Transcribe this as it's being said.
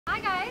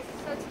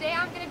today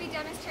I'm going to be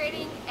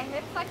demonstrating a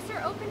hip flexor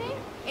opening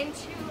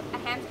into a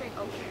hamstring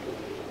opener.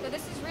 So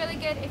this is really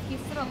good if you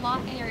sit a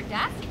lot in your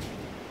desk.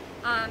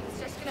 It's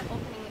just going to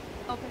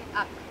open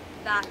up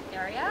that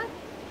area.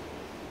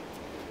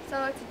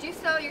 So to do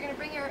so, you're going to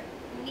bring your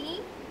knee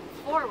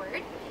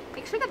forward.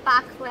 Make sure the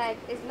back leg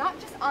is not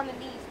just on the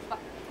knees, but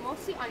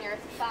mostly on your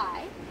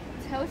thigh.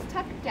 Toes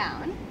tucked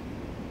down.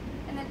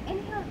 And then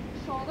inhale,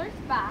 shoulders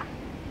back.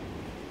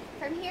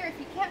 From here, if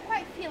you can't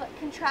quite feel it,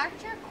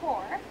 contract your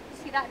core.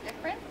 See that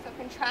difference? So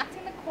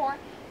contracting the core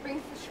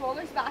brings the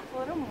shoulders back a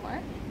little more,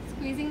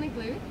 squeezing the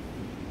glutes.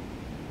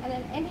 And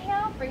then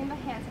inhale, bring the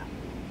hands up.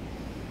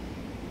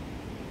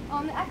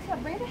 On the exhale,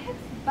 bring the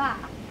hips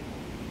back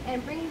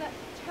and bring the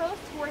toes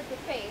towards the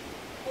face,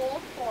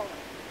 fold forward.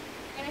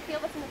 You're going to feel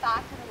this in the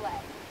back of the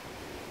leg.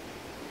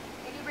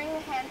 Maybe bring the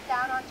hands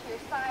down onto your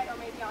side or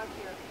maybe onto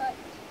your foot.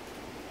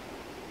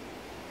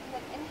 And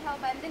then inhale,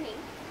 bend the knee.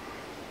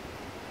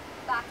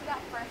 Back to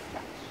that first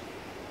stretch.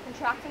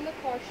 Contracting the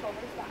core,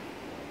 shoulders back.